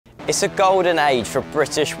It's a golden age for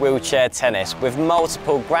British wheelchair tennis with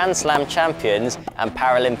multiple Grand Slam champions and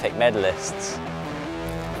Paralympic medalists.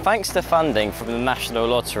 Thanks to funding from the National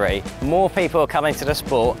Lottery, more people are coming to the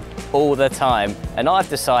sport all the time, and I've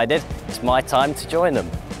decided it's my time to join them.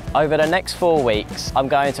 Over the next 4 weeks, I'm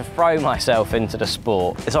going to throw myself into the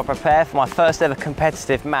sport as I prepare for my first ever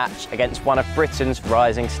competitive match against one of Britain's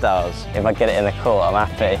rising stars. If I get it in the court, I'm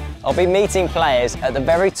happy. I'll be meeting players at the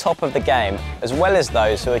very top of the game, as well as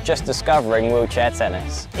those who are just discovering wheelchair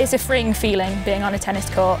tennis. It's a freeing feeling being on a tennis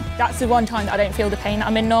court. That's the one time that I don't feel the pain that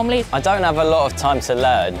I'm in normally. I don't have a lot of time to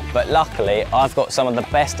learn, but luckily I've got some of the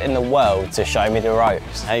best in the world to show me the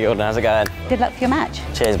ropes. Hey Gordon, how's it going? Good luck for your match.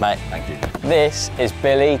 Cheers, mate. Thank you. This is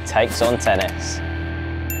Billy Takes on Tennis.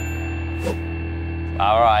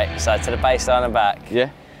 All right, so to the baseline and back. Yeah.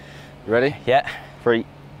 You ready? Yeah. 3,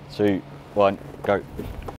 2, 1, go.